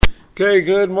Okay,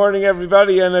 good morning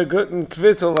everybody, and a guten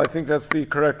kvittel. I think that's the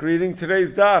correct reading.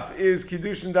 Today's daf is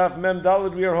Kidushin daf Mem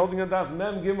Daled. We are holding a daf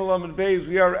Mem Gimel Amud Beis.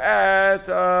 We are at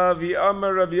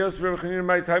V'Amar Rabbi Yosef Rabbi Chanina.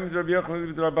 My time is Rabbi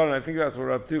Yochanan Rabbanan. I think that's what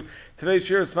we're up to. Today's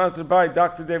shir is sponsored by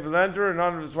Dr. David Lander in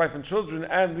honor of his wife and children,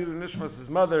 and Lila Nishmas, his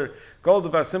mother, Golda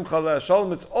Bas Simcha Leah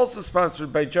Shalom. It's also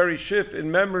sponsored by Jerry Schiff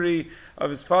in memory of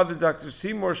his father, Dr.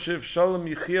 Seymour Schiff, Shalom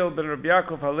Yechiel ben Rabbi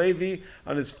Yaakov Halevi,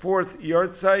 on his fourth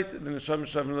yard site, the Neshama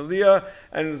Shavin Aliyah,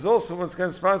 and it is also once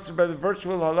again sponsored by the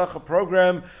Virtual Halacha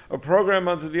Program, a program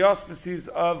under the auspices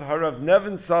of Harav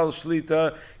Nevin Sal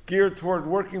Shlita, geared toward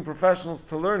working professionals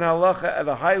to learn halacha at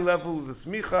a high level with the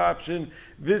smicha option.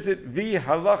 Visit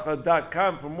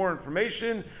vhalacha.com for more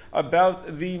information about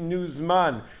the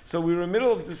Newsman. So we were in the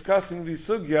middle of discussing the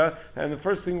sugya, and the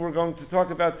first thing we're going to talk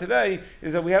about today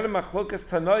is that we had a machlokas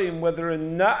tanaim whether a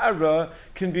na'ara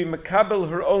can be makabel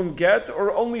her own get,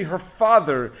 or only her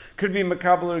father could be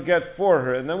makabel her get for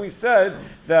her. And then we said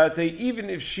that even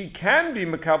if she can be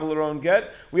makabel her own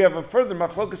get, we have a further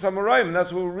machlokas amarayim, and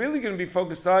that's what we're really going to be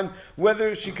focused on,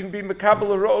 whether she can be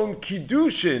makabel her own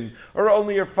Kidushin, or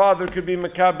only her father could be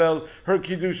makabel her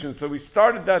Kidushin. So we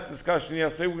started that discussion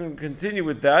yesterday. We're going to continue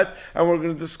with that, and we're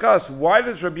going to discuss why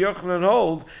does Rabbi Yochanan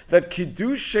hold that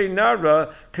Kidushin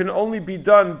Nara can only be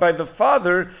done by the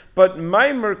father, but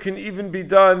Maimer can even be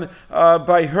done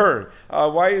by her.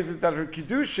 Why is it that her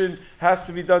Kidushin has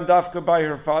to be done dafka by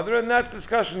her father? And that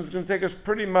discussion is going to take us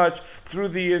pretty much through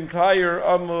the entire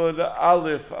Amud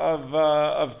Aleph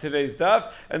of today's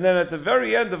daf. And then at the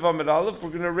very end of Amud Aleph, we're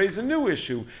going to raise a new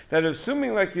issue, that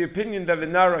assuming like the opinion that a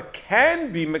Nara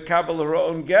can be makabel her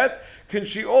own get, can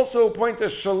she also appoint a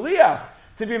shaliach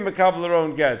to be makabel her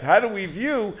own get? How do we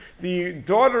view the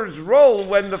daughter's role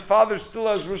when the father still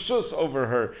has reshus over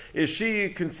her? Is she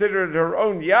considered her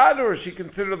own yad, or is she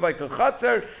considered like a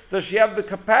chatzer? Does she have the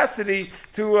capacity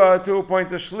to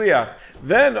appoint a shliach?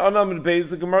 Then on Amud Beis,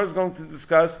 the Gemara is going to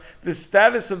discuss the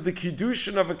status of the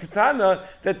kiddushin of a katana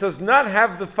that does not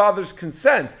have the father's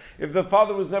consent. If the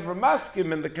father was never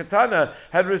maskim and the katana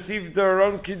had received her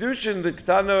own kiddushin, the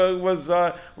katana was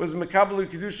makabel her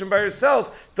kiddushin by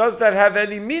herself, does that have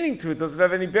any meaning to it? Does it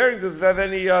have any bearing? Does it have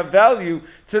any value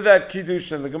to that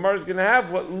kiddushin? The Gemara is going to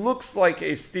have what looks like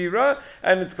a stira,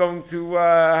 and it's going to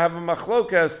have a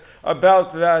machlokas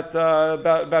about that,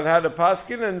 about how to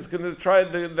paskin, and it's going to try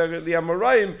the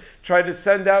Amoraim try to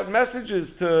send out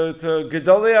messages to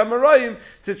Gedolei Amoraim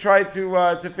to try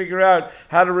to figure out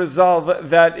how to resolve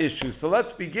that issue. So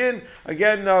let's begin.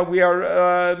 Again, we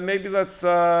are maybe let's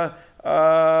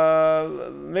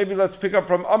pick up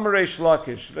from Amareish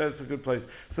Lakish. That's a good place.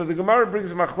 So the Gemara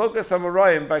brings Machlokas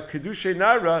Amarayim by Kidushin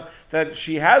Nara that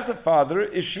she has a father.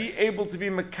 Is she able to be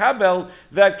makabel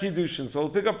that Kiddushin? So we'll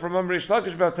pick up from Amareish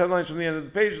Lakish, about 10 lines from the end of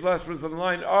the page. The last words on the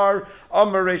line are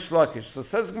Amareish Lakish. So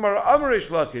says Gemara,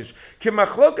 Amareish Lakish, Ki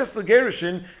Machlokas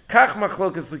L'Gerushin, Kach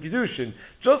Machlokas L'Kiddushin.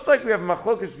 Just like we have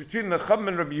Machlokas between the Chum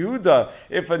and Rabbi Yehuda,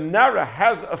 if a Nara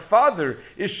has a father,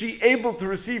 is she able to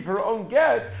receive her own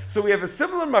get? So we have a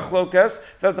similar machlokas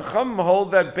that the Chum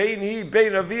hold that Bein Hi,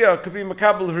 Bein Avia could be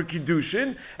makabel her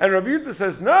Kiddushin, and Rabbi Yehuda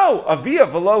says, no, Avia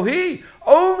v'lo hi,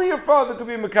 only her father could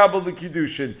be makabel the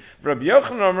Kiddushin. Rabbi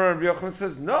Yochanan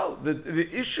says, no, the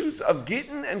issues of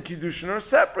Gittin and Kiddushin are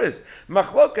separate.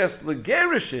 Machlokas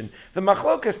L'Gerushin, the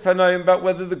machlokas Tanaim about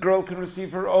whether the girl can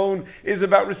receive her own is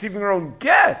about receiving her own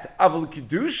get. Aval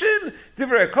Kiddushin,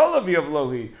 Divrei Kol Avia v'lo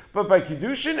hi. But by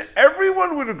Kiddushin,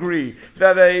 everyone would agree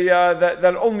that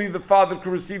that only the father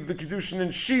can receive the Kiddushin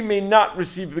and she may not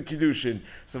receive the Kiddushin.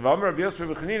 So Rabbi Yosef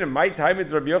Rabbi Chanina, my time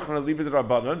is Rabbi Yochanan Libid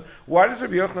Rabbanan. Why does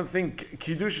Rabbi Yochanan think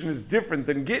Kiddushin is different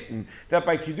than Gittin? That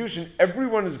by Kiddushin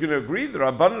everyone is going to agree. The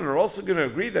Rabbanan are also going to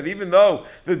agree that even though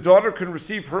the daughter can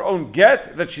receive her own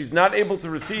get, that she's not able to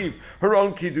receive her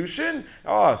own Kiddushin.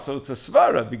 So it's a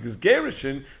svara, because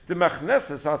Gerushin, the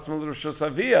Machneses Atzmal Roshos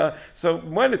Avia. So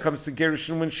when it comes to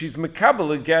Gerushin, when she's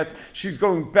makabel a get, she's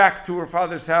going back to her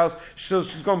father's house, so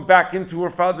she's going back into her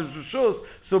father's rishus.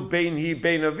 So Bein Hi,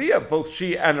 Bein Avia, both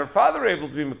she and her father are able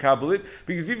to be makabel it,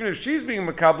 because even if she's being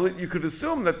makabel it, you could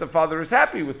assume that the father is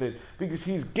happy with it, because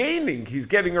he's gaining, he's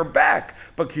getting her back.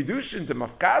 But Kiddushin, the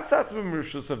Mafkas Atzmim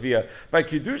Rishus Avia, by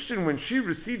Kiddushin, when she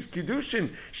receives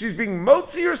Kiddushin, she's being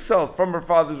motzi herself from her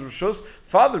father's rishus.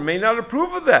 Father may not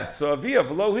approve of that. So Avia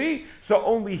v'lo hi, so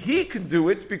only he can do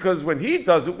it, because when he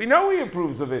does it, we know he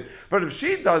approves of it. But if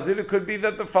she does it, it could be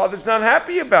that the father's not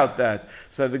happy about that.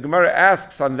 So the Gemara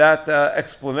asks on that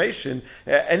explanation.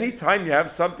 Anytime you have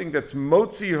something that's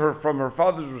motzi her from her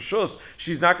father's rishus,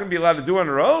 she's not going to be allowed to do on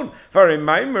her own. For a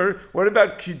maimer, what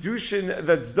about kiddushin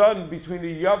that's done between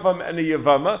a yavam and a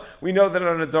yavama? We know that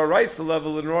on a daraisa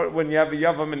level, when you have a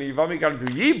yavam and a yavama, you got to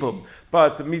do yibum.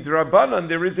 But midrabanan,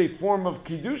 there is a form of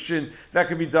kiddushin that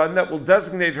can be done that will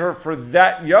designate her for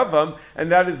that yavam,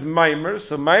 and that is maimer.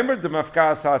 So maimer de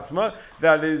mafkas atzma,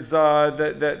 that is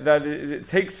that it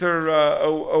takes her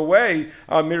away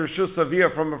mirashus avia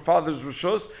from her father's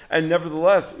rishus, and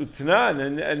nevertheless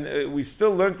utnan, and we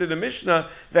still learned in the Mishnah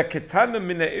that katana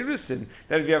mina irisin,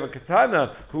 that if you have a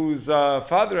katana whose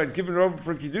father had given her over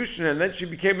for kiddushin, and then she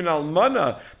became an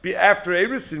almana after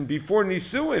irisin, before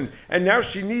nisuin, and now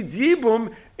she needs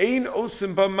yibum. Ein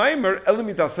osim ba maimer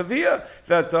elamidas avia.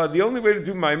 That the only way to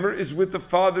do maimer is with the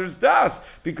father's das,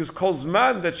 because kol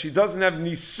zman that she doesn't have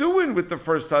nisuin with the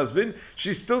first husband,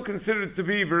 she's still considered to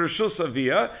be bereshus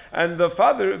avia, and the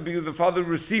father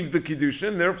received the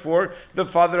kiddushin, therefore the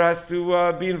father has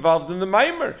to be involved in the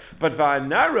maimer. But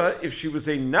va'anara, if she was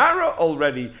a nara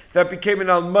already that became an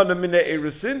almana mina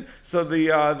erisin, so the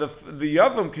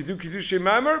yavam could do kiddushin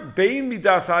maimer bein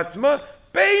midas atzma.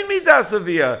 Bein midas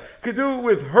avia, could do it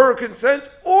with her consent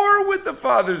or with the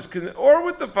father's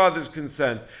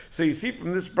consent. So you see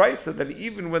from this brisa that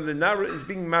even when the nara is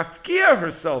being mafkia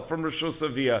herself from rishus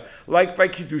avia, like by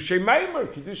kiddushay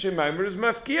maimer is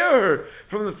mafkia her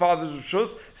from the father's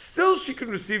rishus, still she can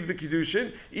receive the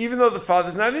kiddushin even though the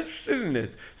father's not interested in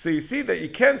it. So you see that you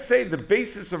can't say the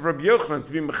basis of Rabbi Yochanan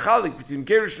to be mechalik between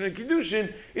gerushin and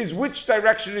kiddushin is which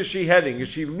direction is she heading? Is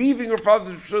she leaving her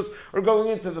father's rishus or going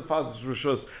into the father's rishus?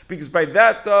 Because by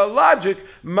that logic,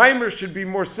 maimer should be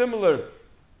more similar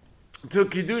to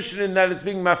Kiddushin in that it's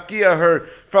being mafkia her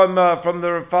from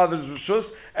the father's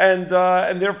rishus, and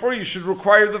therefore you should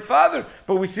require the father.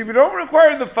 But we see we don't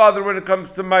require the father when it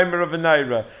comes to maimer of a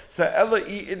naira. So ella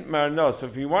itmar no. So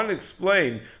if you want to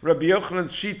explain Rabbi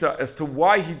Yochanan's shita as to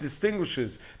why he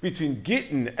distinguishes between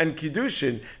gittin and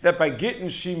kiddushin, that by gittin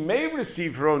she may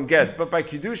receive her own get, but by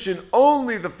kiddushin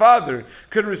only the father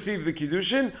can receive the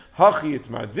kiddushin. Hachi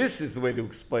itmar. This is the way to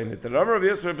explain it. That Rabbi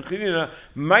Yosef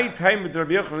my time with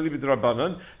Rabbi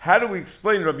Yochanan. How do we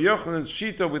explain Rabbi Yochanan's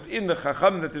shita within the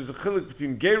Chacham that there's a chiluk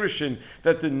between gerushin,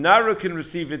 that the nara can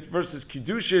receive it, versus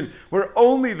kiddushin, where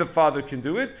only the father can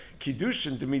do it?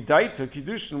 Kiddushin, the midaita,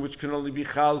 kiddushin, which can only be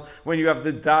chal when you have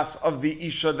the das of the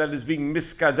isha that is being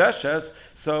miskadeshes,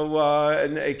 so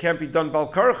and it can't be done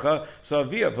balkarcha, so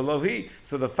avia velohi,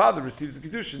 so the father receives the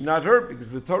kiddushin, not her,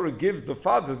 because the Torah gives the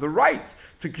father the rights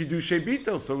to kiddushay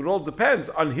bito, so it all depends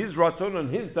on his ratzon, on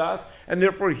his das, and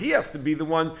therefore he has to be the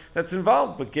one that's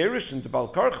involved. But gerushin to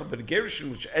balkarcha, but a gerushin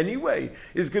which anyway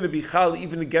is going to be chal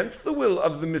even against the will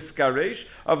of the miskaresh,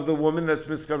 of the woman that's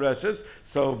miskareshes,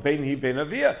 so bein hi bein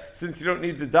avia, since you don't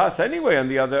need the das anyway on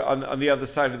the other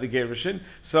side of the gerushin,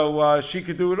 so she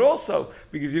could do it also,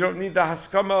 because you don't need the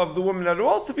haskama of the woman at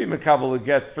all to be makabel a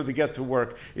get for the get to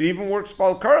work. It even works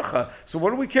balkarcha. So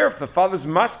what do we care if the father's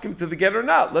maskim to the get or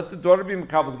not? Let the daughter be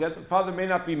makabel the get. The father may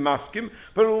not be maskim,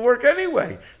 but it will work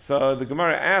anyway. So the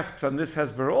Gemara asks on this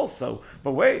hesber also.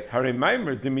 But wait, hare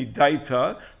maimer de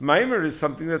midaita. Maimer is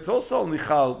something that's also only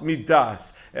chal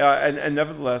midas, and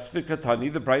nevertheless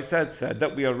vikatani. The Brisa had said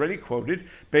that we already quoted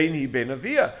bein hi bein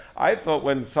avia. I thought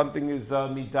when something is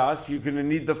midas, you're going to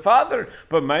need the father,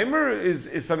 but maimer is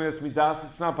something that's midas.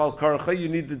 It's not balkarcha. You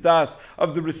need the das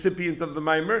of the recipient of the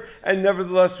maimer, and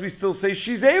nevertheless we still say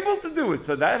she's able to do it.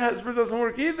 So that hesber doesn't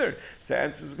work either. So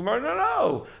answers Gemara,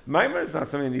 no. Maimer is not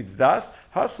something that needs das.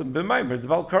 Hasam b'maimer the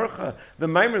balkarcha. The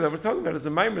maimer that we're talking about is a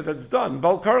maimer that's done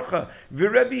balkarcha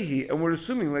v'rebihi, and we're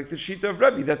assuming like the shita of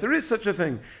Rebbe that there is such a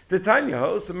thing. Titania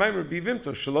hos a maimer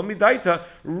bivimto shalom midaita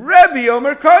Rebbe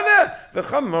omer kana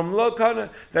v'chamam lo kana.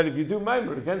 That if you do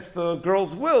maimer against the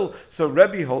girl's will, so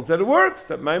Rebbe holds that it works.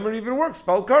 That maimer even works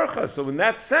balkarcha. So in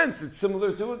that sense, it's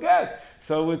similar to a get.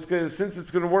 So since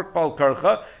it's going to work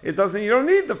balkarcha, you don't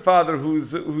need the father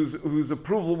whose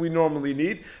approval we normally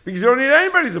need, because you don't need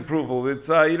anybody's approval. It's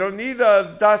you don't need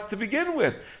das to begin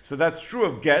with. So that's true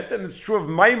of get, and it's true of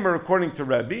maimer according to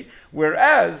Rebbe.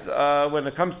 Whereas when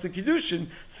it comes to kiddushin,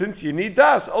 since you need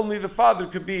das, only the father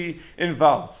could be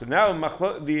involved. So now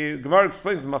the Gemara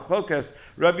explains machlokas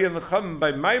Rebbe and the Chum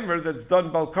by maimer that's done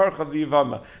balkarcha of the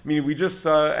yavama. Meaning we just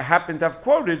happen to have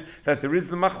quoted that there is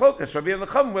the machlokas Rebbe and the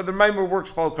Chum whether maimer works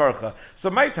bal karcha.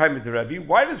 So my time at the Rebbe,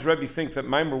 why does Rebbe think that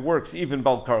Maimer works even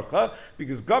bal karcha?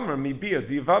 Because Gomer mi bia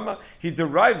di Yavama, he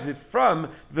derives it from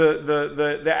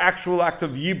the actual act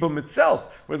of Yibum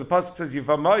itself, where the pasuk says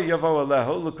Yavama yavo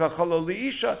aleho l'kachalo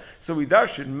liisha. So we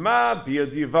darshan ma bia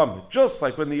di Yavama, just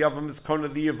like when the Yavam is kona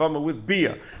the Yavama with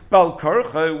bia. Bal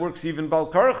karcha, it works even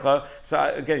bal karcha. So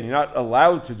again, you're not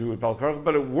allowed to do it bal karcha,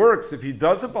 but it works if he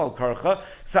does it bal karcha.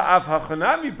 Sa'av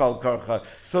hachanami bal karcha.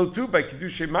 So too by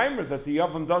Kidushay Maimer that the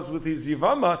Yavam does with his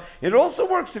Yavama, it also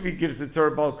works if he gives it to her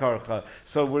bal karcha.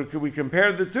 So we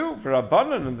compare the two for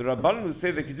Rabbanan, and the Rabbanan who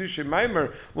say that Kidushay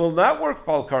Maimer will not work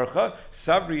bal karcha.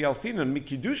 Savri Alfinan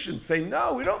Mikidushin say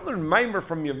no, we don't learn Maimer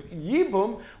from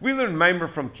Yibum, we learn Maimer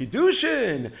from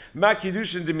Kidushin. Ma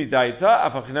Kidushin de midaita,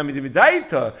 afachinami de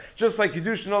midaita. Just like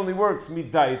Kidushin only works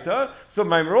midaita, so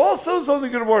Maimer also is only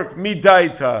going to work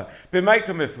midaita. B'maika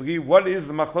mifli, what is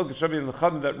the machlokas Rebbe and the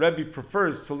Chum that Rebbe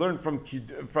prefers to learn from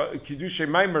Kidushay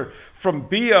Maimer from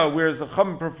Bia, whereas the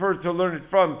Chum prefer to learn it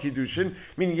from Kidushin?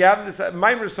 Meaning you have this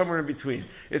Maimer somewhere in between.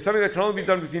 It's something that can only be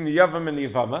done between the Yavam and the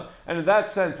Yavama, and in that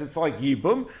sense it's like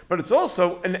Yibum, but it's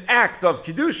also an act of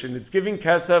Kiddushin. It's giving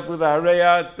Kesef with a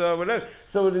Harayat, whatever.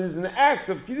 So it is an act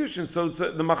of Kiddushin. So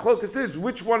the Machlokas is,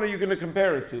 which one are you going to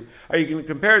compare it to? Are you going to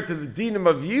compare it to the Dinim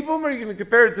of Yibum, or are you going to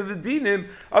compare it to the Dinim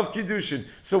of Kiddushin?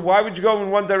 So why would you go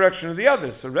in one direction or the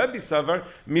other? So Rebbe Savar,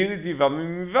 Mili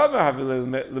Divama Mivama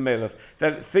Havilemelef,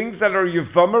 that things that are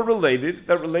Yavama related,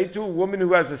 that relate to a woman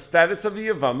who has a status of a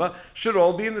Yavama, should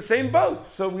all be in the same boat.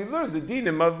 So we learn the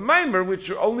Dinim of Maimer,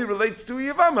 which only relates to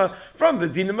a Yavama, from the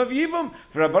Dinim of Yibum.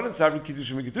 For Rabbanan Savar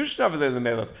Kiddushin Kiddushin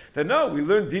Havilemelef. That no, we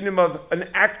learn Dinim of an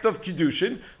act of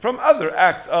Kiddushin from other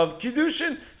acts of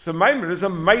Kiddushin. So Maimer is a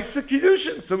Maisa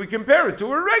Kiddushin. So we compare it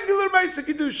to a regular Maisa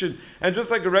Kiddushin. And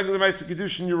just like a regular Maisa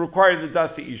Kiddushin, you require the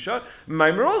Dasa Isha,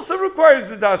 Maimer also requires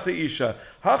the Dasa Isha.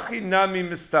 Hachi Nami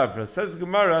Mistavra. Says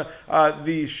Gemara,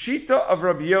 the Shita of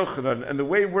Rabbi Yochanan, and the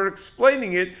way we're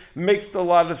explaining it, makes a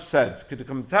lot of sense. Rabbi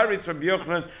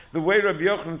Yochanan, the way Rabbi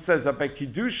Yochanan says that by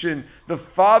Kiddushin, the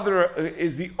father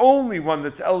is the only one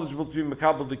that's eligible to be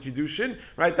Makabal the Kiddushin,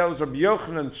 right? That was Rabbi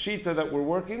Yochanan's Shita that we're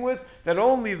working with, that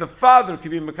only the father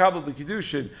can be Makabal the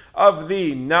Kiddushin of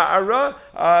the Na'ara,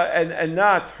 and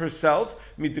not herself.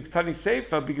 Midiktani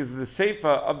Seifa, because the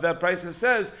Seifa of that price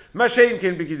says, Mashain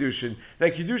can be Kiddushin.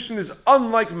 That Kiddushin is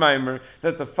unlike Maimer,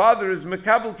 that the father is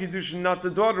Makabal Kiddushin, not the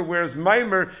daughter, whereas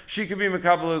Maimer, she can be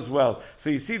Makabal as well.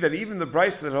 So you see that even the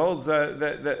price that holds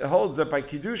that by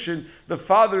Kiddushin, the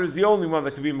father is the only one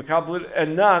that can be Makabal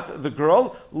and not the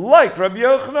girl, like Rabbi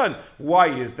Yochanan. Why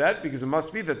is that? Because it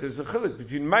must be that there's a chilik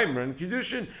between Maimer and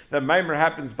Kiddushin, that Maimer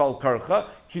happens Bal Karcha,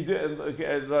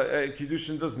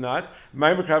 Kiddushin does not.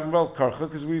 Maimer can happen Bal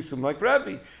Karcha, because we assume like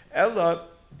Rabbi. Ella.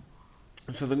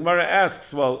 So the Gemara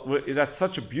asks, well, that's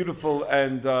such a beautiful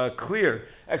and clear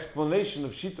explanation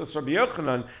of Shitas Rabbi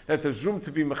Yochanan, that there's room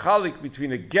to be mechalik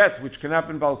between a get, which can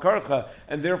happen Bal Karcha,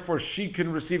 and therefore she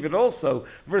can receive it also,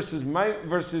 versus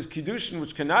Kiddushin,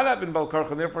 which cannot happen Bal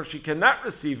Karcha, and therefore she cannot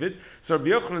receive it. So Rabbi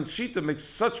Yochanan's Shita makes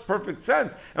such perfect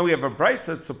sense. And we have a brayso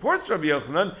that supports Rabbi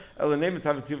Yochanan, well,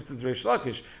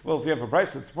 if we have a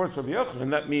brayso that supports Rabbi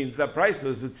Yochanan, that means that brayso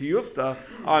is a tiyufta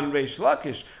on Reish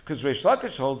Lakish, because Reish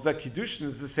Lakish holds that Kiddushin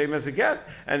is the same as a get,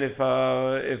 and if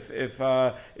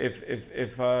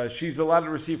she's allowed to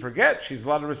receive her get, she's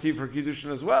allowed to receive her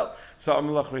Kiddushin as well. So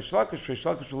Amalach Reish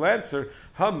Lakish will answer,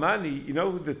 Hamani, you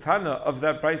know who the Tana of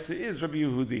that brayso is? Rabbi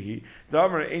Yehuda.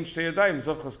 Damer ein shtei yadayim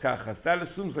zochas kachas. That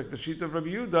assumes, like the sheet of Rabbi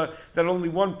Yehuda, that only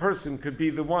one person could be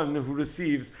the one who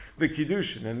receives the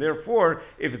Kiddushin, and therefore,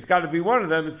 if it's got to be one of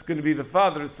them, it's going to be the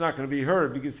father. It's not going to be her,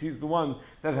 because he's the one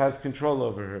that has control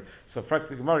over her. So, Frak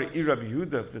the Gemara, Rabbi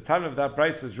Yehuda. If the Tana of that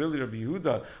brayso is really Rabbi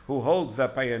Yehuda, who holds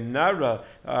that by a nara,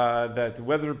 that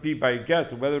whether it be by a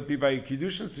get or whether it be by a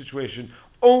Kiddushin situation,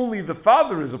 only the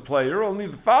father is a player, only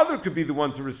the father could be the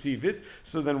one to receive it.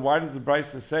 So then why does the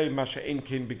brayso say, Masha ein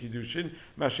kein bekiddushin,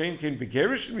 Masha ein kein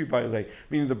begerishin mibailei?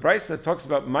 Meaning the brayso that talks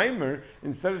about Maimer,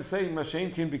 instead of saying Masha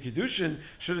ein kein bekiddushin,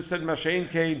 should have said Masha ein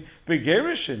kein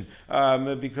begerishin,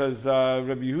 because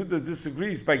Rabbi Yehuda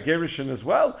disagrees by gerishin as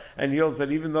well, and he holds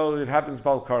that even though it happens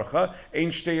Bal Karcha, ein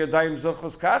shtei yadayim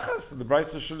zochos kachas, the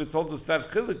brayso should have told us that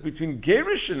chilik between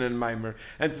gerishin and Maimer,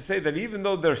 and to say that even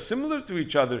though they're similar to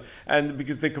each other, and because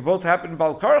because they could both happen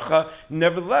bal karcha.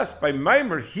 Nevertheless, by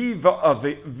Maimer, he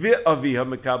v'aviha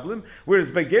mekablim, whereas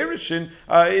by Gerushin,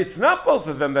 it's not both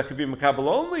of them that could be mekabel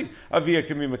only. Avia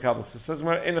can be mekabel. So it says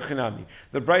enochinami.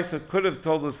 The Brisa could have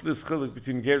told us this chiluk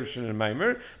between Gerushin and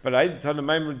Maimer, but I tell the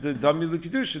Maimer the dami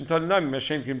l'kedushin, tell nami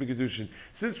mashem can be kedushin.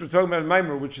 Since we're talking about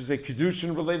Maimer, which is a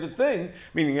kedushin related thing,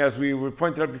 meaning as we were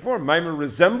pointed out before, Maimer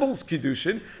resembles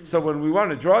kedushin. So when we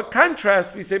want to draw a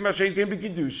contrast, we say mashem can be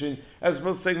kedushin, as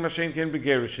opposed to saying mashem can be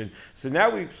Gerushin. So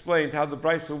now we explained how the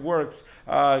Brisa works.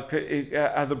 How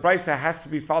the Brisa has to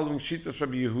be following Shitas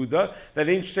Rabbi Yehuda, that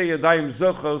ain't shtei yadayim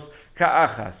zochos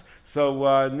ka'achas.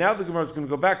 So now the Gemara is going to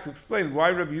go back to explain why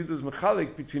Rabbi Yehuda is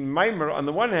mechalik between Maimer on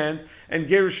the one hand and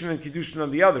Gerushin and Kidushin on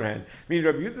the other hand. Meaning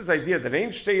Rabbi Yehuda's idea that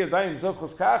ain't shtei yadayim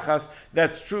zochos ka'achas,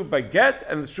 that's true by get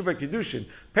and it's true by Kidushin.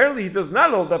 Apparently he does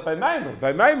not hold that by Maimer.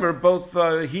 By Maimer, both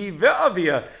he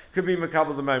ve'avia could be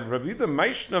mekabel the Maimer. Rabbi Yehuda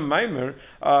Maishna Maimer,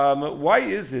 why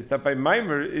is it that by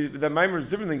Maimer, that Maimer is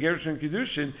different than Gerushin and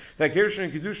Kidushin, that Gerushin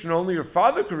and Kidushin only her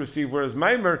father could receive, whereas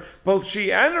Maimer, both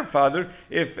she and her father,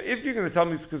 if you're going to tell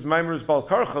me it's because Maimer is Bal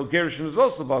Karcha, Gerushin is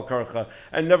also Bal Karcha,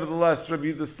 and nevertheless Rabbi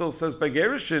Yehuda still says by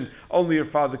Gerushin only her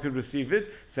father could receive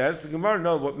it, so that's the Gemara,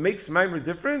 no, what makes Maimer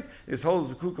different is whole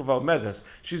Zakuk of Almedas.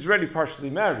 She's already partially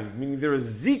married, meaning there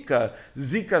is Zikas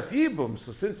Yibum,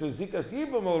 so since there's Zikas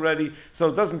Yibum already, so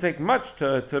it doesn't take much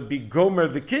to be Gomer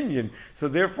the Kinyan, so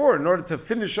therefore in order to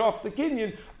finish off the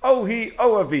Kinyan,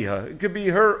 aviha. It could be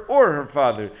her or her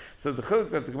father. So the chiluk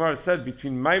that the Gemara said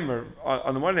between Maimer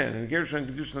on the one hand and Gerushin and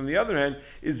Kedushin on the other hand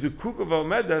is Zukuk of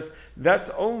Omedas. That's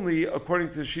only according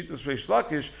to Shitas Reish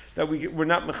Lakish that we're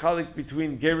not mechalik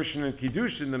between Gerushin and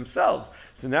Kedushin themselves.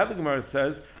 So now the Gemara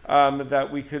says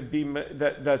that we could be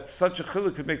that such a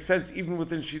chiluk could make sense even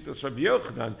within Shitas Rabbi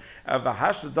Yochanan.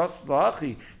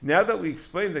 Now that we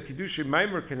explained that Kedushin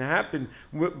Maimer can happen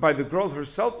by the girl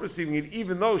herself receiving it,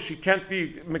 even though she can't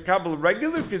be mekabel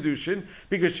regular kedushin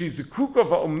because she's a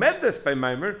kukov omedes by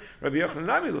Maimer. Rabbi Yochanan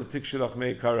nami lo tikshilach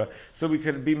meikara. So we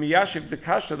could be miyashiv the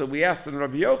kasha that we asked in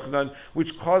Rabbi Yochanan,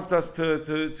 which caused us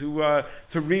to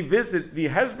revisit the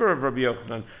hesber of Rabbi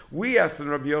Yochanan. We asked in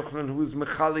Rabbi Yochanan, who is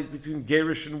mechalik between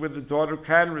Gerushin where the daughter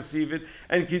can receive it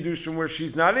and Kidushin where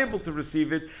she's not able to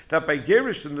receive it, that by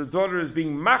Gerushin the daughter is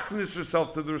being machnis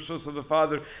herself to the rishus of the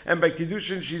father, and by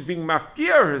Kidushin she's being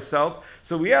mafkia herself.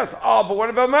 So we asked, but what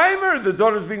about Maimer? The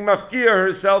daughter is being mafkia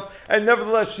herself, and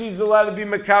nevertheless she's allowed to be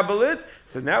makabelit.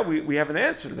 So now we have an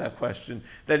answer to that question.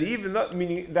 That even though,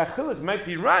 meaning that chiluk might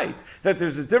be right, that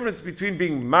there's a difference between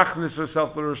being machnis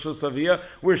herself to Rishus Aviyah,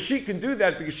 where she can do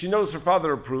that because she knows her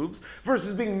father approves,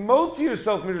 versus being motzi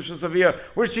herself to Rishus Aviyah,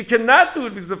 where she cannot do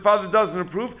it because the father doesn't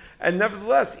approve. And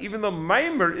nevertheless, even though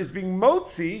Maimer is being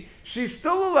motzi, she's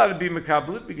still allowed to be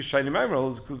makabelit because shiny Maimer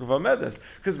is kuk of amedes.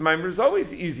 Because Maimer is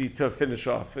always easy to finish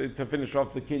off the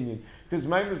kinyan. Because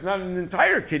Maimer is not an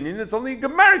entire kinyan; it's only a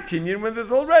gemara kinyan when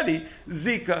there's already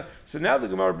zika. So now the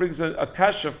Gemara brings a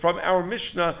kasha from our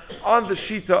Mishnah on the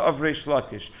shita of Reish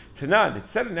Lakish. Tanan, it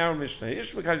said in our Mishnah,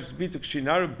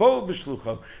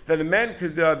 that a man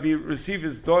could receive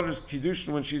his daughter's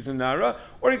kiddushin when she's a nara,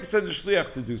 or he could send a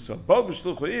shliach to do so. Bo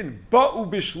b'shlucha in, ba'u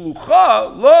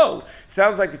b'shlucha lo.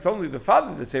 Sounds like it's only the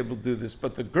father that's able to do this,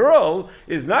 but the girl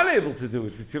is not able to do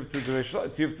it. Tiyuf to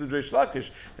Reish Lakish.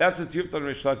 That's a tiyuf to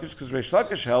Reish Lakish because Reish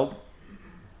Lakish held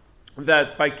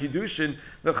that by Kiddushin,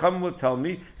 the Chum will tell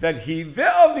me that he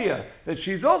ve'avia, that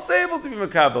she's also able to be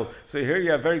makabel. So here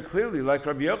you have very clearly, like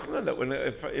Rabbi Yochanan, that when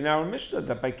in our Mishnah,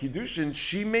 that by Kiddushin,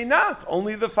 she may not.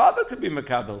 Only the father could be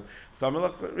makabel. So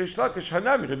Amalek Reish Lakish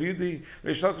Hanami,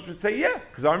 Reish Lakish would say, yeah,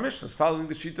 because our Mishnah is following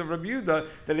the sheet of Rabbi Yehuda,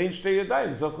 that ain't shtei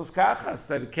yadayim, zochos ka'achas,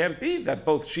 that it can't be that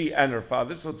both she and her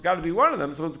father, so it's got to be one of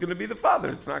them, so it's going to be the father,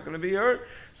 it's not going to be her.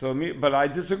 But I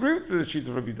disagree with the sheet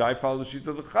of Rabbi Yehuda, I follow the sheet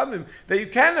of the Chamim, that you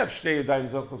can have shtei yadayim,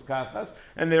 zochos ka'achas,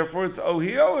 and therefore it's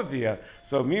ohi-ovia.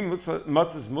 So mi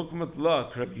matzas mukmat la,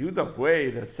 Rabbi Yehuda,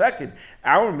 wait a second,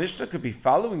 our Mishnah could be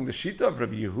following the sheet of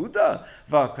Rabbi Yehuda,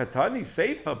 va'katani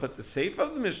seifa, but the seifa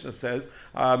of the Mishnah says,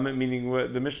 meaning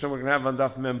the Mishnah we're going to have on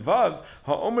Daf Mem Vav,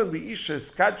 ha'omer li'isha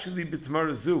skachili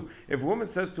b'tmarazu. If a woman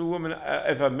says to a woman,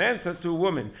 if a man says to a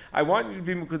woman, I want you to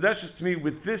be mukadeshes to me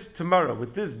with this tomorrow,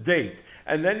 with this date,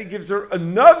 and then he gives her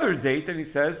another date, and he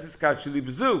says, skachili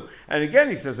b'zu, and again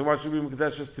he says, I want you to be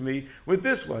mukadeshes to me with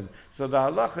this one. So the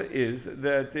halacha is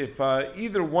that if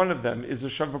either one of them is a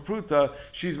shavapruta,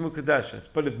 she's mukadeshes.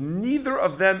 But if neither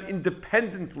of them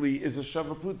independently is a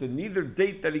shavapruta, neither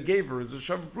date that he gave her is a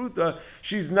shavapruta,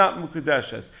 she's not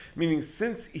mukadeshes. Meaning,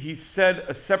 since he said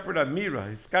a separate amira,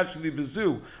 his skachli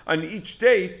bezu, on each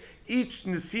date, each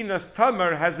Nesinas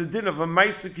Tamar has a din of a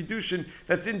Maisa Kiddushin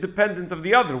that's independent of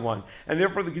the other one. And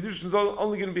therefore the Kiddushin is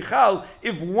only going to be Chal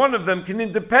if one of them can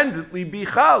independently be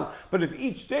Chal. But if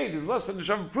each date is less than the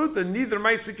Shavuot Pruta, neither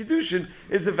Maisa Kiddushin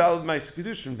is a valid Maisa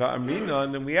Kiddushin. Va'amrina,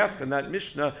 and then we ask on that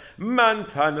Mishnah, Man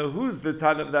Tana, who's the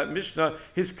Tana of that Mishnah?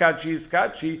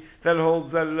 Hiskachi, that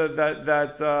holds that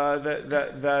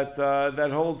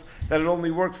holds that it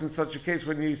only works in such a case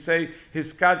when you say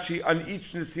Hiskachi on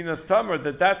each Nesinas Tamar,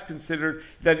 that's considered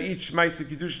that each Maisa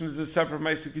Kiddushin is a separate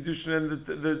Maisa Kiddushin, and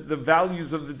the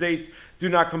values of the dates do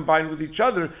not combine with each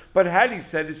other. But had he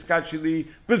said Hiskachili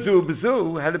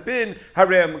Bezu, had it been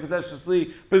Harei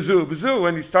Mekadeshli Bezu,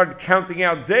 and he started counting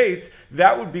out dates,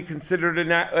 that would be considered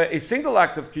a single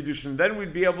act of Kiddushin. Then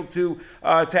we'd be able to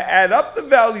add up the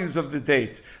values of the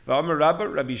dates. V'amar Rabba,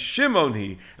 Rabbi Shimon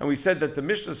he, and we said that the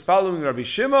Mishnah is following Rabbi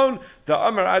Shimon. Da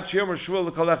Amar Ad Sheyomer Shvuah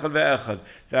L'Kol Echad Ve'echad.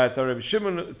 That Rabbi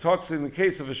Shimon talks in the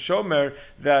case of a shomer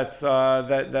that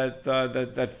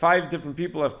 5 different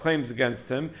people have claims against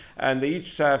him, and they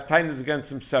each have tainas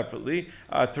against him separately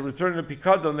to return the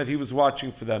pikadon that he was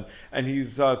watching for them. And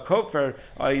he's kofar,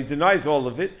 he denies all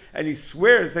of it, and he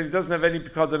swears that he doesn't have any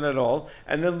pikadon at all.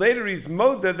 And then later he's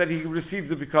moda that he received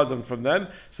the pikadon from them.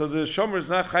 So the shomer is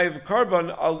not chayiv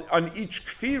karban on each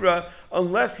kfira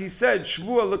unless he said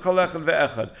shvuah l'kol echad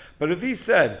ve'echad. But if he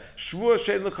said shvuah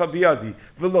she'en l'cha biyadi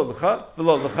v'lo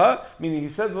l'cha, meaning he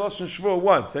said the lashon shvuah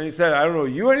once, and he said I don't know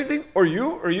you anything or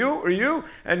you,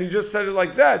 and he just said it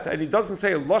like that, and he doesn't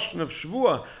say a lashon of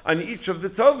shvuah on each of the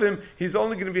tovim, he's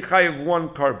only going to be chayiv one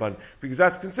karban because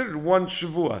that's considered one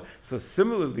shvuah. So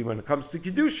similarly, when it comes to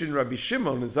Kiddushin, Rabbi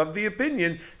Shimon is of the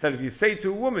opinion that if you say to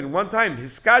a woman one time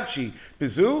hiskachi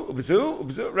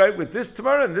bezu, right, with this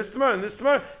tomorrow and this tomorrow and this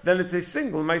tomorrow, then it's a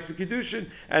single Maisa Kiddushin,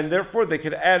 and therefore they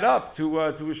could add up to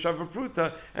a Shava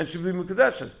Pruta and should be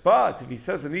Mukadeshas. But if he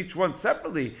says in each one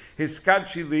separately, his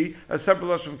Skadshili, a separate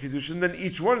Lashon Kiddushin, then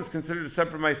each one is considered a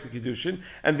separate Maisa Kiddushin,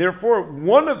 and therefore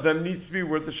one of them needs to be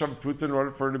worth a Shava Pruta in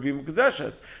order for it to be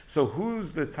Mukadeshas. So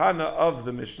who's the Tana of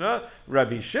the Mishnah?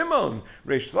 Rabbi Shimon.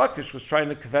 Reish Lakish was trying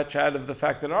to kvetch out of the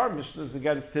fact that our Mishnah is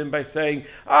against him by saying,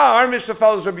 our Mishnah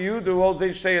follows Rabbi Yehuda who holds Ein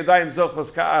Shtei Yadayim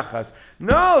Zochos Ka'achas.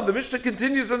 No, the Mishnah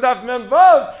continues on Daf Mem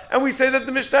Vav, and we say that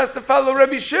the Mishnah has to follow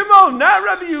Rabbi Shimon, not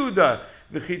Rabbi Yehuda.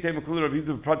 Yeah,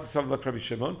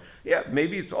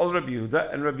 maybe it's all Rabbi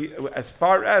Yehuda and Rabbi. As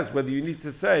far as whether you need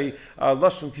to say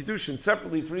Lashon Kiddushin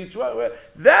separately for each one,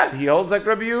 that he holds like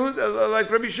Rabbi Yehuda, like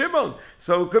Rabbi Shimon.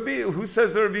 So it could be who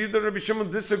says that Rabbi Yehuda and Rabbi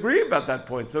Shimon disagree about that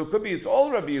point. So it could be it's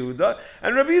all Rabbi Yehuda,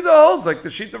 and Rabbi Yehuda holds like the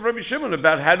sheet of Rabbi Shimon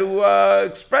about how to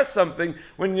express something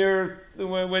when you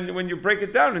break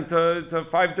it down into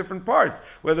 5 different parts,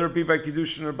 whether it be by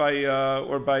Kiddushin or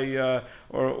by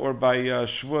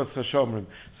Shavuos HaShomrim.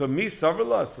 So mi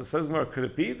savarla. So says Mar, could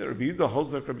it be that Rabbi Yehuda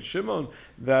holds like Rabbi Shimon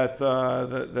that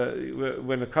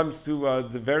when it comes to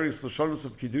the various lashonos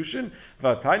of Kiddushin,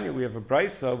 Vatanya, we have a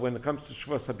brisa when it comes to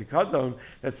Shavuos HaPikadon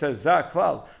that says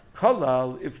Zaklal.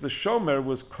 Kolal, if the shomer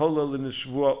was kolal in the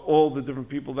shvuah, all the different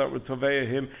people that were toveya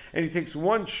him, and he takes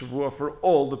one shvuah for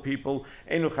all the people,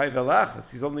 enu chayv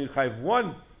elachas, he's only chayv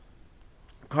one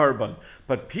karban.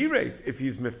 But pirate, if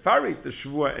he's mefarit the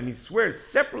shvuah and he swears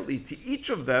separately to each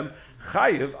of them,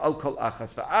 chayiv al kol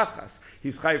achas va'achas.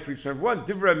 He's chayiv for each and every one.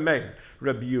 Divrei Meir.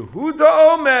 Rabbi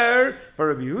Yehuda Omer, but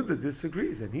Rabbi Yehuda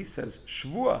disagrees and he says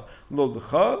shvuah lo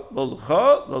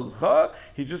l'cha.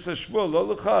 He just says shvuah lo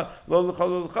l'cha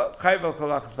chayiv al kol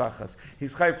achas va'achas.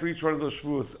 He's chayiv for each one of those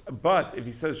shvuahs. But if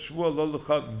he says shvuah lo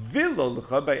l'cha v'lo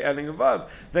l'cha by adding a vav,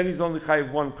 then he's only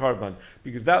chayiv one karban,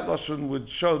 because that lashon would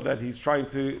show that he's trying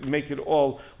to make it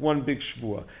all one big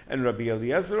shvuah. And Rabbi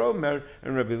Eliezer Omer,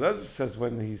 and Rabbi Eliezer says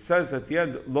when he says at the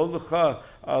end lo l'cha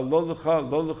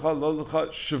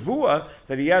shavua,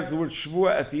 that he adds the word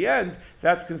shavua at the end,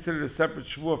 that's considered a separate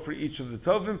shavua for each of the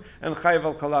tovim, and chayiv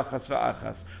al kalachas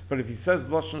va'achas. But if he says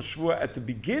lashon shavua at the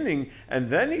beginning and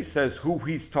then he says who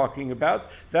he's talking about,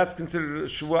 that's considered a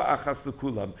shavua achas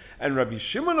lekulam. And Rabbi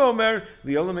Shimon Omer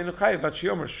li'olam chayiv at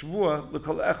sheyomer shavua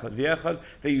l'kol echad v'echad,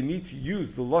 that you need to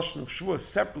use the lashon of shavua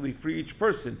separately for each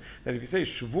person. That if you say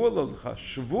shavua lo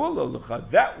l'cha,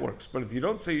 that works. But if you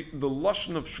don't say the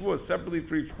lashon of shavua separately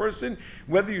for each person,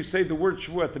 whether you say the word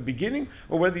shvuah at the beginning,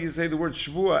 or whether you say the word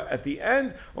shvuah at the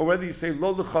end, or whether you say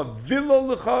lo l'cha v'lo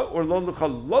l'cha, or lo l'cha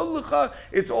lo l'cha,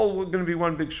 it's all going to be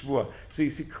one big shvuah. So you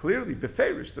see clearly,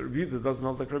 beferish, the Rabbi Yehuda doesn't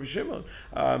hold like Rabbi Shimon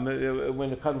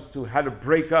when it comes to how to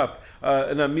break up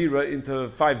an amira into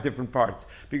 5 different parts.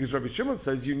 Because Rabbi Shimon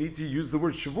says you need to use the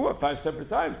word shvuah 5 separate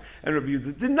times, and Rabbi Rabbi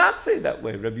Yehuda did not say that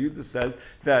way. Rabbi Yehuda said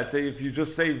that if you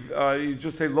just say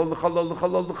lo lecha, lo lecha,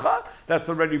 lo lecha, that's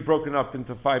already broken up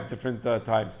into 5 different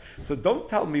times. So don't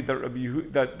tell me that Rabbi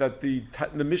Yehuda, that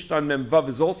the Mishnah on Mem Vav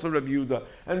is also Rabbi Yehuda,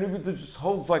 and Rabbi Yehuda just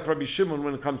holds like Rabbi Shimon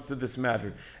when it comes to this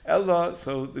matter. Ella,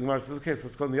 so the Gemara says, okay, so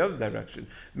let's go in the other direction.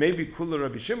 Maybe Kula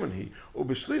Rabbi Shimon he,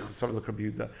 ubeshlichus Rabbi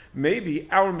Yehuda. Maybe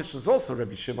our Mishnah is also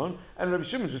Rabbi Shimon, and Rabbi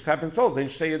Shimon just happens to hold then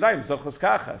shtei yadayim zochas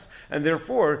kachas, and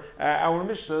therefore our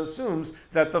Mishnah assumes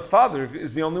that the father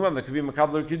is the only one that could be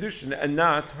makabler Kidushin, and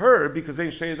not her, because then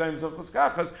shtei yadayim zochas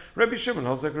kachas. Rabbi Shimon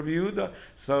holds like Rabbi Yehuda.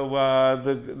 So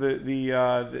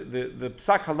the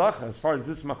psak halacha as far as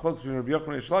this machlok between Rabbi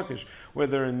Yochanan and Reish Lakish,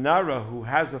 whether a nara who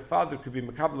has a father could be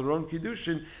makabler her own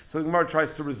Kidushin, so the Gemara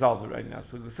tries to resolve it right now.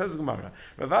 So it says the Gemara,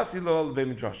 Ravasi lo al Beit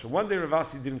Midrash. One day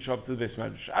Ravasi didn't show up to the Beis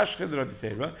Medrash. Ashked Rabbi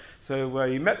Zera. So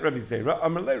he met Rabbi Zera.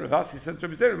 Amar le Ravasi said to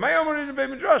Rabbi Zera, "My Amar in the Beit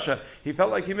Midrash." He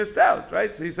felt like he missed out,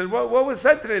 right? So he said, "What was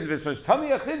said today in the Beis Medrash? Tell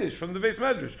me a chiddush from the Beis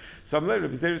Medrash." So Amar le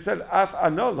Rabbi Zera said, "Af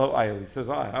ano lo ayil." He says,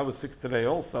 "I was sick today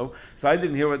also, so I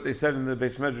didn't hear what they said in the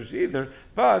Beis Medrash either."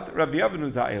 But Rabbi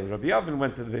Avinu da'ayil. Rabbi Avin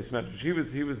went to the Beis Medrash.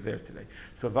 He was there today.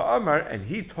 So Va'amar, and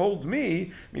he told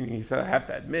me, meaning he said, I have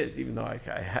to admit, even though I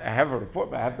have a report,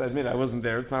 but I have to admit I wasn't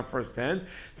there, it's not firsthand,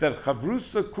 that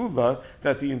Chavrusa Kula,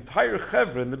 that the entire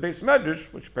Chevra in the Beis Medrash,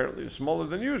 which apparently is smaller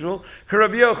than usual,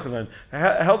 Rabbi Yochanan,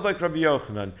 held like Rabbi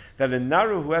Yochanan, that a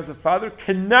Naru who has a father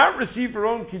cannot receive her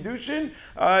own Kiddushin,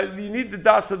 you need the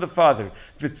das of the father.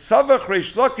 V'tzavach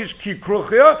Reish Lakish ki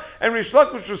kruchia, and Reish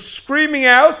Lakish was screaming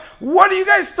out, what are you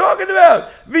guys talking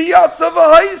about? V'yatzav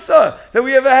ha'isa, that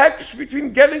we have a hekesh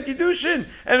between get and Kiddushin,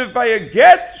 and if by a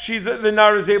get, the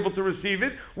Naru is able to receive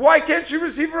it, why can't she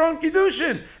receive her own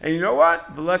Kiddushin? And you know what?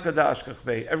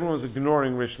 Everyone was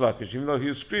ignoring Reish Lakish, even though he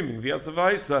was screaming, V'yatzav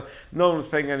ha'isa, no one was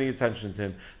paying any attention to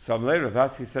him. So Amalei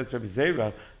Ravasi said to Rabbi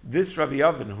Zera, this Rabbi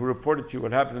Avin, who reported to you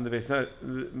what happened in the Beis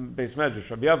Medrash,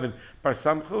 Rabbi Avin, Bar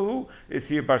Samcha, who? Is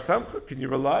he a Bar Samcha? Can you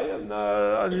rely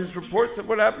on his reports of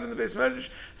what happened in the Beis Medrash?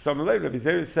 So Amalei, Rabbi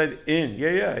Zera said,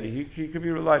 he could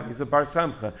be relied. He's a Bar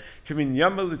Samcha. Kamin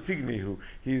Yama Litignihu.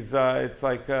 He's, it's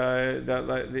like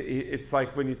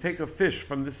when you take a fish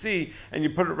from the sea and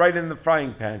you put it right in the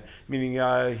frying pan, meaning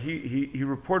he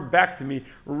reported back to me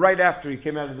right after he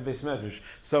came out of the Beis Medrash.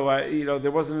 So, there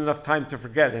wasn't enough time to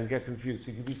forget and get confused.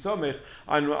 He could be somech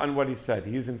on what he said.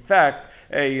 He is in fact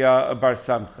a bar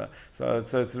samcha. So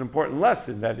it's an important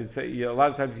lesson that it's a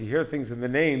lot of times you hear things in the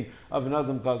name of an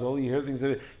adam gadol. You hear things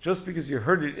just because you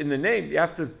heard it in the name. You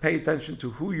have to pay attention to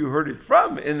who you heard it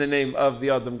from in the name of the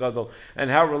adam gadol and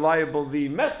how reliable the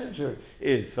messenger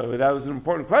is. So that was an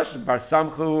important question: bar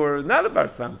samcha or not a bar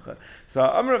samcha? So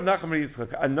Amar Rav Nachman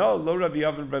Yitzchak, Ano lo Rabbi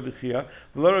Yavin Rabbi Chia,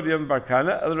 lo Rabbi Yavin Bar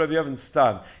Kana, el Rabbi Yavin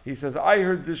Stam. He says, I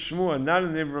heard this shmua not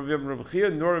in the name of Rabbi Yavin Rabbi Chia,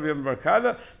 nor Rabbi Yavin Bar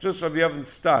Kana, just Rabbi Yavin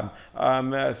Stam.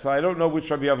 So I don't know which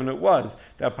Rabbi Yavin it was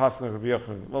that passed like Rabbi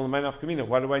Yochanan. Well,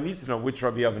 why do I need to know which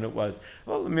Rabbi Yavin it was?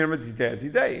 Well,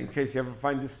 in case you ever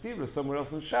find a stira somewhere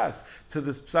else in Shas to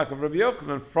this psak of Rabbi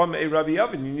Yochanan from a Rabbi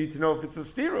Yavin, you need to know if it's a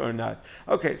stira or not.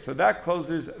 Okay, so that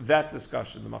closes that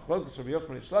discussion. The machlokus Rabbi Yochanan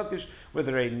and Reish Lakish,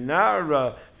 whether a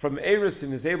nara from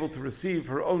Erisin is able to receive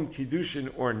her own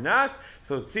kiddushin or not.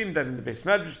 So it seemed that in the Beis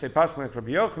Medrash they passed like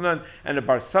Rabbi Yochanan, and a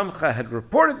Bar Samcha had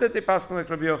reported that they passed like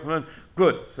Rabbi Yochanan.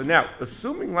 Good. So now,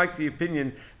 assuming like the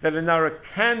opinion that a nara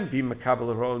can be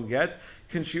makabel her own get,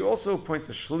 can she also appoint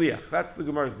a shliach? That's the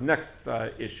Gemara's next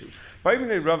issue.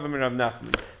 Nara,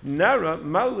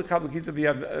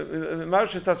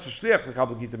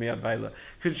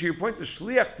 can she appoint a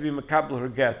shliach to be makabel her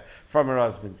get from her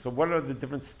husband? So what are the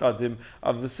different stadim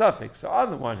of the suffix? So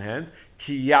on the one hand,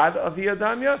 kiyad of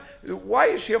yadamya, why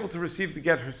is she able to receive the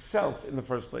get herself in the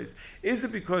first place? Is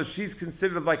it because she's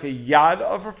considered like a yad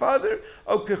of her father?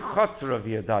 Or kechatzer of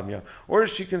yadamya? Or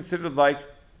is she considered like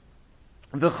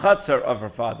the chatzar of her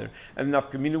father? And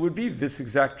nafkamina would be this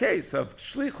exact case of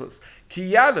shlichus.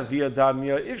 Ki yad avia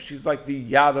damya, if she's like the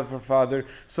yad of her father,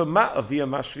 so ma avia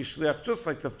mashvi shliach, just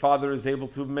like the father is able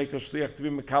to make a shliach to be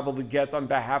makabel the get on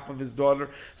behalf of his daughter,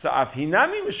 so af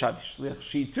hinami mishavi shliach,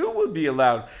 she too would be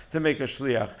allowed to make a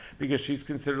shliach, because she's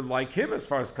considered like him as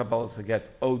far as kabbalah to get.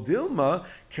 Odilma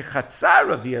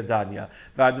kechatzar avia damya,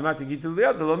 v'adamati gitul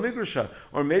liad lo migrusha,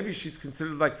 or maybe she's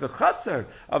considered like the chatzar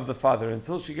of the father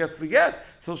until she gets the get.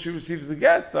 get till she receives the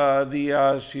get.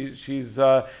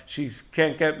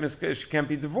 She can't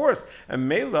be divorced, and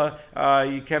Mela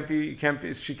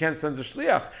she can't send a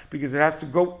shliach because it has to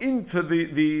go into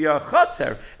the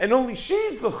chatzer, and only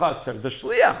she's the chatzer. The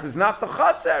shliach is not the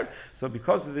chatzer. So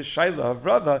because of this shaila of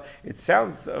Rava, it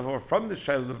sounds, or from the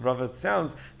shaila of Rava, it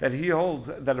sounds that he holds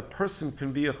that a person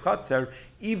can be a chatzer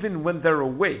even when they're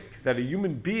awake, that a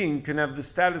human being can have the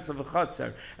status of a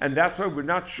chatzer, and that's why we're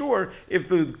not sure if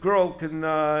the girl can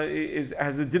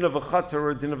has a din of a chatzer or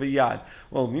a din of a yad.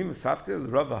 Well,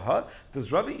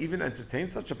 does Rava even entertain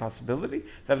such a possibility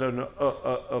that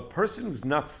a person who's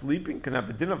not sleeping can have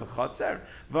a din of a chatzer?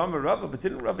 But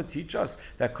didn't Rava teach us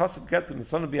that kasab get to the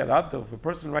son of biad avda? If a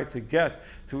person writes a get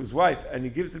to his wife and he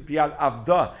gives it biad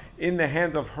avda in the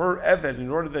hand of her eved in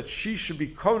order that she should be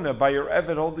kona by her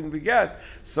eved holding the get,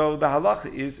 so the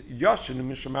halacha is yashin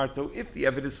and mishamarto. If the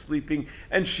eved is sleeping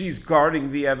and she's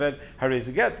guarding the eved, harez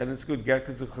a get, then it's a good get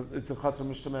because it's a chatzer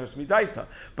mishtameres midaita.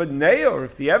 But neor,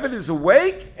 if the eved is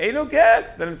awake, ain't no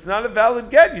get, then it's not a valid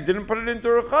get. You didn't put it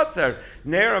into a chatzer.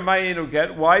 Neor amai ain't no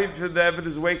get. Why, if the eved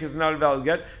is awake, is not a valid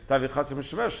get? Tavi chatzer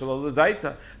mishtameres shalol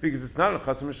l'daita, because it's not a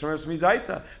chatzer mishtameres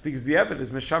midaita, because the eved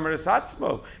is mishameres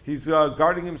atzmo. He's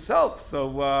guarding himself. So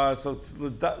it's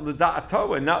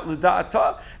l'da'ato and not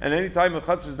l'da'ata. And anytime a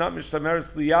chatzer is not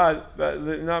mishtameres liyad,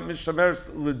 not mishtameres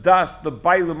l'das, the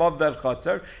bailim of that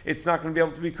chatzer, it's not going to be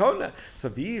able to be kona. So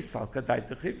v'yisal kadai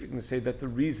you can say that the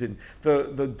reason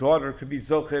the daughter could be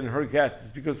zocha in her get is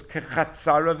because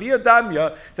kechatzara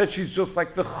v'yadamya, that she's just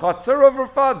like the chatzar of her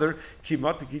father.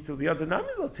 Kimatakita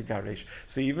liyadanami lo tigaresh.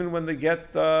 So even when the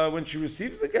get, when she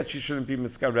receives the get, she shouldn't be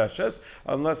miskareshes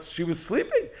unless she was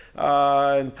sleeping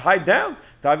and tied down.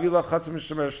 Because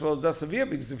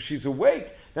if she's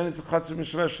awake, then it's a chatzar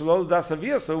mishmer shalol das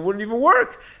avia, so it wouldn't even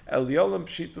work.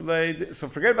 So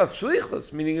forget about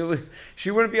shlichus, meaning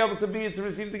she wouldn't be able to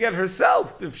receive the get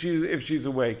herself if she's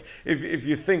awake. If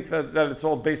you think that it's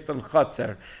all based on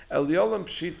chatzar, eliolam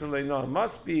pshita no, it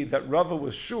must be that Rava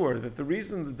was sure that the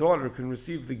reason the daughter can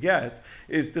receive the get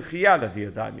is the chiyada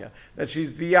v'yadamya, that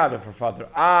she's the yad of her father.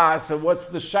 So what's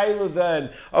the shaila then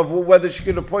of whether she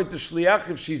can appoint a shliach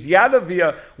if she's yada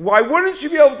via? Why wouldn't she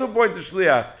be able to appoint a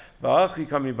shliach? His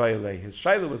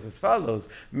shaila was as follows: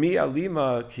 Mi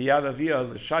alima kiyada via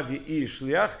l'shadyi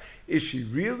shliach. Is she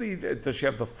really? Does she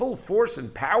have the full force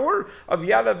and power of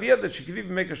Yad Aviyah that she could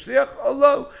even make a shliach?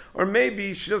 Although, or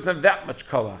maybe she doesn't have that much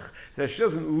kolach, that she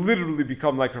doesn't literally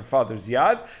become like her father's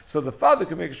Yad, so the father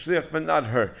can make a shliach, but not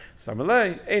her.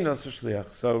 Samalei einos a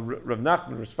shliach. So Rav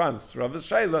Nachman responds to Rav's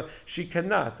shaila: she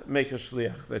cannot make a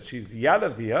shliach, that she's Yad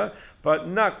Aviyah, but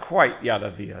not quite Yad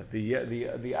Aviyah.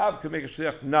 The Av can make a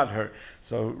shliach, not her.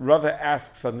 So Rava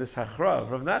asks on this hachra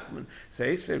of Rav Nachman,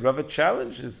 says Rava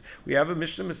challenges. We have a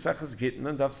Mishnah Masechah Gittin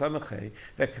and Daf Samachay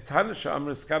that Katana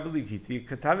Sha'amr Skabali Giti.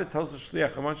 Katana tells the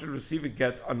shliach, I want you to receive a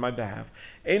get on my behalf.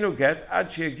 Eino get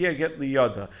ad she'agia get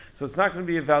liyada. So it's not going to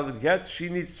be a valid get. She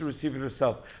needs to receive it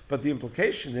herself. But the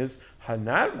implication is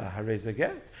Hanara hareza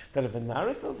get, that if a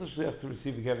nara tells the shliach to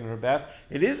receive a get on her behalf,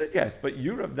 it is a get. But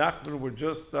you, Rav Nachman, were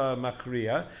just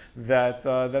machriya that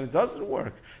it doesn't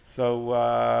work. So,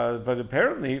 but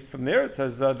apparently from there it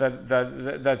says that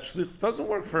shliach doesn't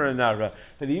work for a nara.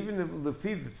 That even if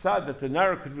lefiv tzad that the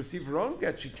nara could receive her own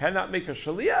get, she cannot make a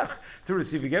shliach to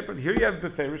receive a get. But here you have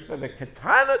beferish that a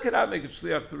katana cannot make a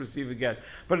shliach to receive a get,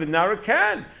 but a nara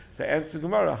can. So answer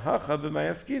Gemara, hacha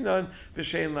b'mayaskinan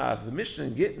b'shein la'av. The Mishnah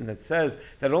in Gittin that says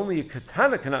that only a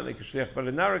katana cannot make a shliach, but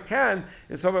a nara can,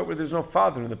 is somewhere where there's no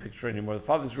father in the picture anymore. The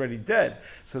father's already dead.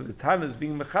 So the Tana is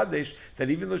being mechadesh that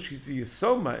even though she's a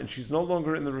yisoma and she's no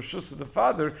longer in the rishus of the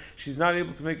father, she's not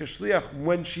able to make a shliach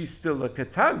when she's still a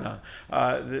katana.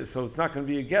 So it's not going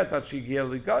to be a get that she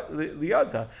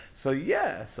liyada.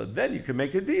 So then you can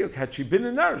make a diuk. Had she been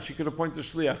a nara, she could appoint a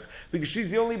shliach because she's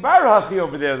the only barahachi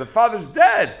over there. The father's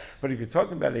dead. But if you're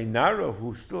talking about a nara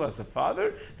who still has a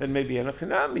father, then maybe an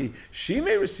achinami. She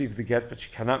may receive the get, but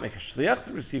she cannot make a shliach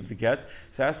to receive the get.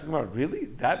 So ask Gemara, really?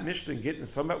 That Mishnah in Gittin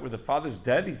is talking about where the father's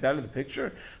dead? He's out of the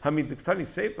picture? Hamid Diktani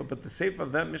Seifa, but the Seifa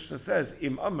of that Mishnah says,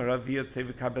 Im Amara v'yat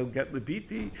Seifa kabel get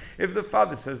libiti. If the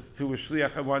father says to a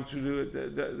shliach, I want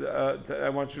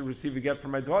you to receive a get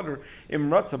from my daughter,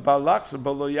 Imrata balachsar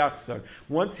balo yachsar.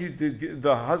 Once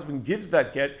the husband gives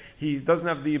that get, he doesn't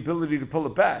have the ability to pull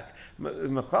it back.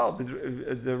 But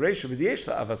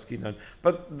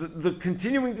the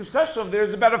continuing discussion of there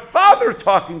is about a father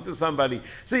talking to somebody.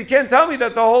 So you can't tell me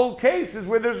that the whole case is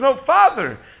where there's no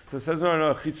father. So it says, no.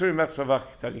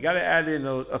 You got to add in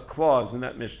a clause in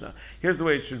that Mishnah. Here's the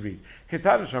way it should read. If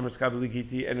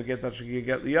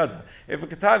a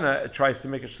katana tries to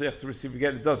make a shliach to receive a get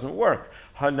get, it doesn't work.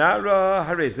 Hanara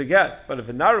harez a get. But if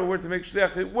a nara were to make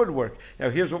shliach, it would work. Now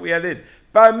here's what we added.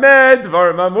 Bamed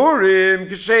var mamurim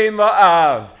kishein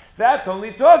la'av. That's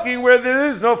only talking where there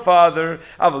is no father.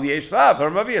 But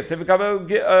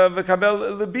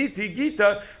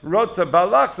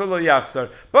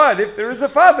if there is a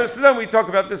father, so then we talk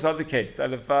about this other case.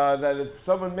 That if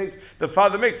someone makes, the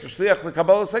father makes a shliach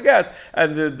l'kabel saget,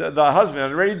 and the husband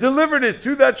had already delivered it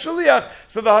to that shliach,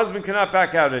 so the husband cannot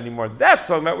back out anymore. That's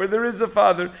talking about where there is a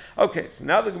father. Okay, so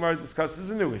now the Gemara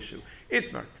discusses a new issue.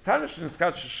 Itmar, katana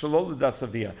sheniskat shalol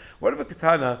l'dasavia. What if a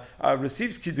katana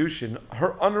receives Kidushin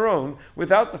on her own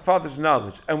without the father's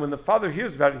knowledge, and when the father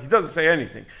hears about it, he doesn't say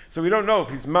anything, so we don't know if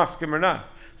he's maskim or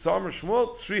not. So Amar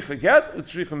Shmuel tzricha get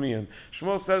utzricha miyun.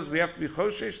 Shmuel says we have to be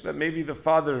choshesh that maybe the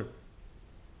father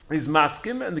is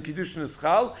maskim and the Kiddushin is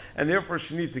chal, and therefore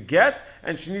she needs a get,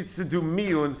 and she needs to do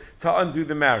miyun to undo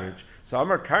the marriage. So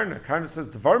Amar Karna says,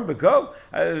 Devarim bego.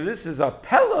 This is a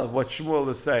pella, what Shmuel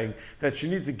is saying, that she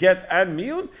needs a get and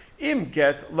miyun. Im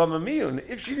get lama miyun.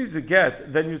 If she needs a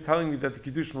get, then you're telling me that the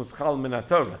Kiddushin was chal min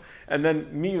haTorah. And then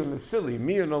miyun is silly.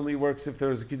 Miyun only works if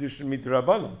there is a Kiddushin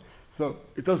midrabanan. So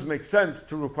it doesn't make sense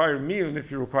to require miyun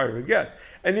if you require a get.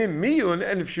 And in miyun,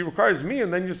 and if she requires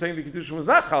miyun, then you're saying the Kiddushin was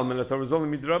not chal min haTorah, it was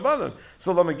only midrabanan.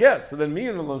 So lama get. So then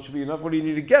miyun alone should be enough. What do you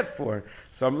need a get for?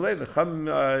 So Amalei, the chum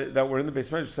that were in the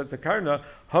basement said to Karna,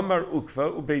 Hamar Ukva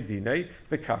ubeidine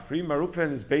bekafri. Mar Ukva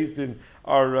and his Beis Din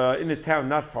are in a town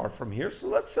not far from here. So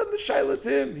let's send the shaila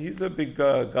to him. He's a big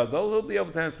gadol. He'll be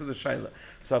able to answer the shaila.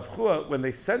 So Avchua, when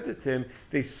they sent it to him,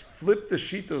 they flipped the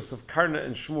shitos of Karna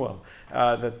and Shmuel.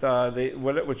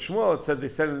 What Shmuel had said, they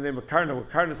said in the name of Karna. What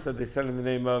Karna said, they said in the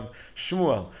name of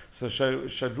Shmuel. So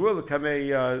Shadru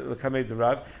l'kamei de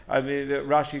Rav. I mean,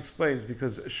 Rashi explains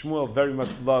because Shmuel very much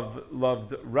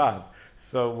loved Rav.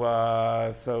 So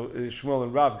Shmuel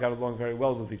and Rav got along very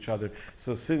well with each other.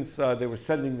 So since they were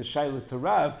sending the shaila to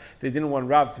Rav, they didn't want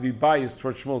Rav to be biased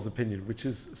towards Shmuel's opinion, which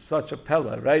is such a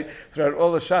pella, right? Throughout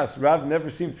all the Shas, Rav never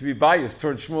seemed to be biased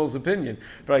towards Shmuel's opinion.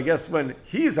 But I guess when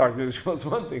he's arguing with Shmuel's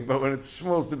one thing, but when it's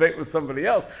Shmuel's debate with somebody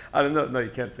else, I don't know. No,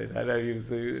 you can't say that.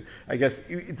 I guess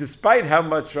despite how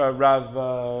much Rav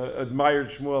admired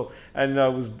Shmuel and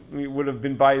would have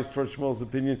been biased towards Shmuel's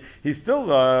opinion, he still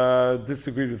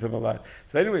disagreed with him a lot.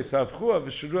 So anyway, so Avchua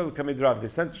v'Shadru l'kamei de Rav. They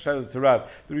sent the shaila to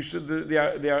Rav. The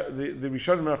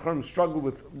Rishonim and Acharonim struggled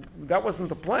with. That wasn't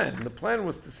the plan. The plan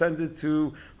was to send it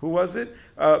to, who was it?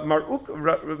 Mar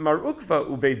Ukva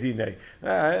ubeidine.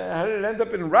 How did it end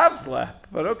up in Rav's lap?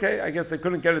 But okay, I guess they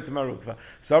couldn't get it to Mar Ukva.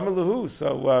 So Amalahu.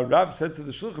 So Rav said to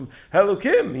the shluchim,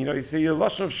 "Helukim, you see your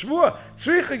lashon of Shmua.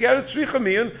 Tzricha get it, tzricha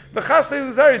miyun. V'chasei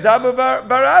l'zari daba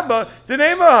barabba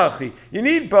denema hachi. You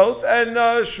need both, and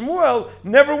Shmuel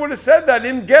never would have said that.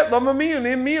 Im get lama miyun,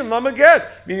 im miyun lama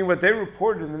get. Meaning what they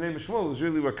reported in the name of Shmuel was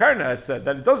really what Karna had said,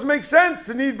 that it doesn't make sense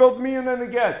to need both miyun and a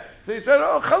get. So he said,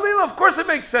 oh, Khalil, of course it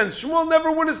makes sense. Shmuel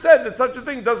never would have said that such a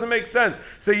thing doesn't make sense.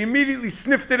 So he immediately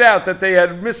sniffed it out that they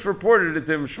had misreported it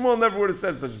to him. Shmuel never would have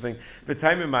said such a thing.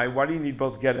 V'taimimai, why do you need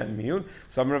both get and miyun?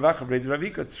 So Amravacha, Brei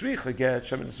Ravika, tzricha get,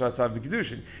 shemen esrasav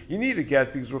b'kedushin. You need a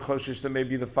get because we're choshish that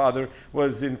maybe the father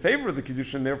was in favor of the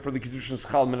Kidushin, therefore the Kidushin is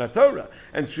chal min haTorah.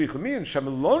 And tzricha miyun,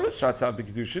 shemen lo esrasav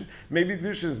b'kedushin. Maybe the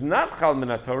Kidushin is not chal min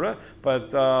haTorah,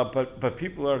 but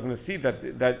people are going to see that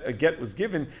a get was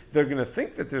given. They're going to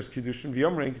think that there's Kiddushin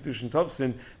v'yomrein Kiddushin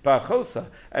tovsin ba'achosa,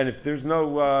 and if there's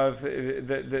no, they're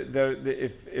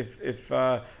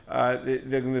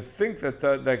going to think that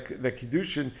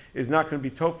Kiddushin is not going to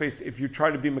be tofes if you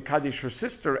try to be Makadesh her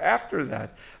sister after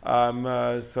that.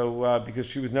 Because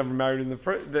she was never married in the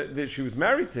first, she was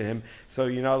married to him, so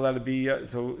you're not allowed to be. You're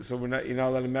not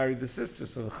allowed to marry the sister.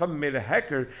 So the Chum made a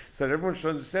hecker so that everyone should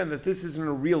understand that this isn't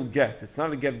a real get. It's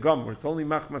not a get gomer. It's only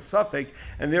machmas safek,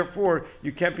 and therefore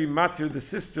you can't be matir the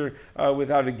sister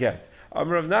without a get.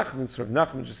 Rav Nachman, so Rav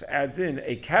Nachman just adds in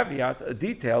a caveat, a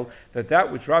detail,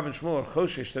 that which Rav and Shmuel are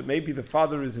choshesh, that maybe the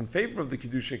father is in favor of the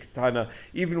Kiddusha Ketana,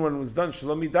 even when it was done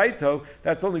Shalomi Daito,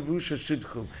 that's only Vusha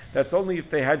Shidchu. That's only if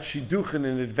they had Shidduchin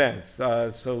in advance.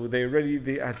 So they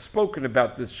had spoken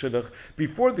about this Shidduch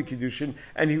before the Kiddushin,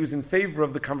 and he was in favor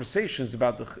of the conversations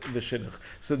about the Shidduch.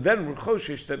 So then we're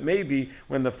choshesh that maybe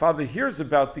when the father hears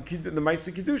about the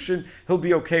Maisa Kiddushin, he'll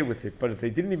be okay with it. But if they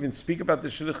didn't even speak about the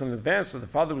Shidduch in advance, or the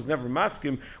father was never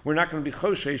maskim, we're not going to be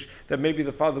choshesh that maybe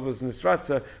the father was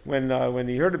nisratza when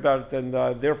he heard about it, and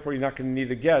therefore you're not going to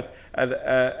need a get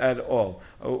at all.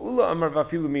 Ula Amar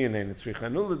Vafilu Miyun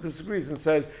and Ula disagrees and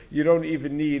says you don't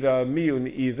even need miyun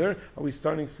either. Are we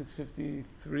starting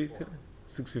 6:53 today?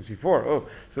 654. Oh,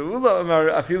 so ula amar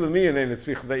afilu miyun ein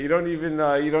etzrich, that you don't even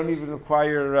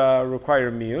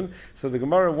require miyun. So the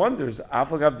Gemara wonders,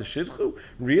 afagav the shidchu,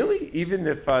 really? Even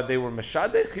if they were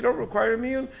mashadech, you don't require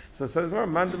miyun. So it says Gemara,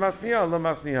 man demasniha la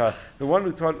masniha. The one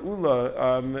who taught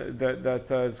ula that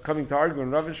is coming to argue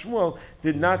in Rav and Shmuel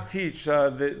did not teach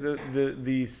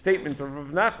the statement of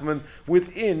Rav Nachman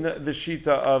within the shita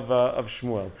of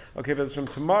Shmuel. Okay, but from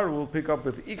tomorrow we'll pick up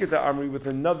with Ikata Amri with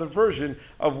another version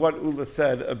of what Ula said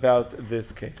about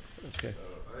this case. Okay.